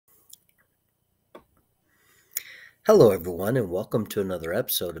Hello, everyone, and welcome to another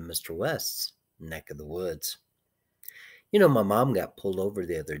episode of Mr. West's Neck of the Woods. My mom got pulled over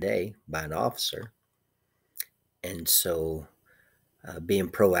the other day by an officer, and so being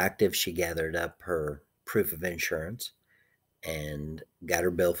proactive, she gathered up her proof of insurance and got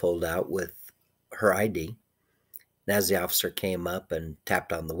her billfold out with her ID. And as the officer came up and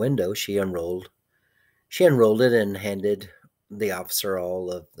tapped on the window, she unrolled it and handed the officer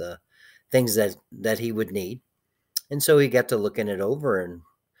all of the things that he would need. And so he got to looking it over and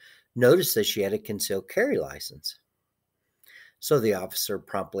noticed that she had a concealed carry license. So the officer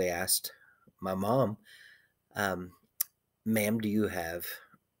promptly asked my mom, um, "Ma'am, do you have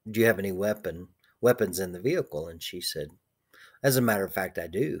any weapons in the vehicle?" And she said, "As a matter of fact, I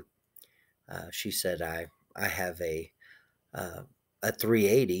do." She said, "I have uh, a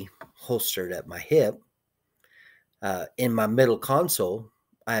 380 holstered at my hip. In my middle console,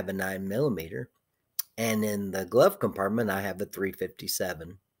 I have a 9mm, and in the glove compartment, I have a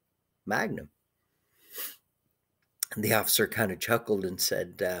 357 Magnum." And the officer kind of chuckled and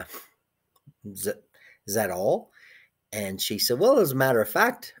said, "Is that all?" And she said, "Well, as a matter of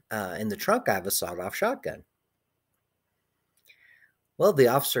fact, in the trunk, I have a sawed-off shotgun." Well, the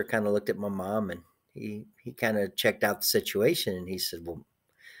officer kind of looked at my mom and he kind of checked out the situation and he said, "Well,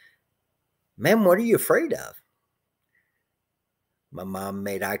 ma'am, what are you afraid of?" My mom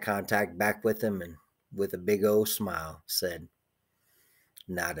made eye contact back with him and with a big old smile said,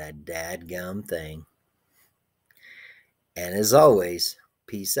 "Not a dadgum thing." And as always,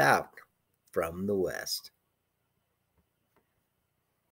 peace out from the West.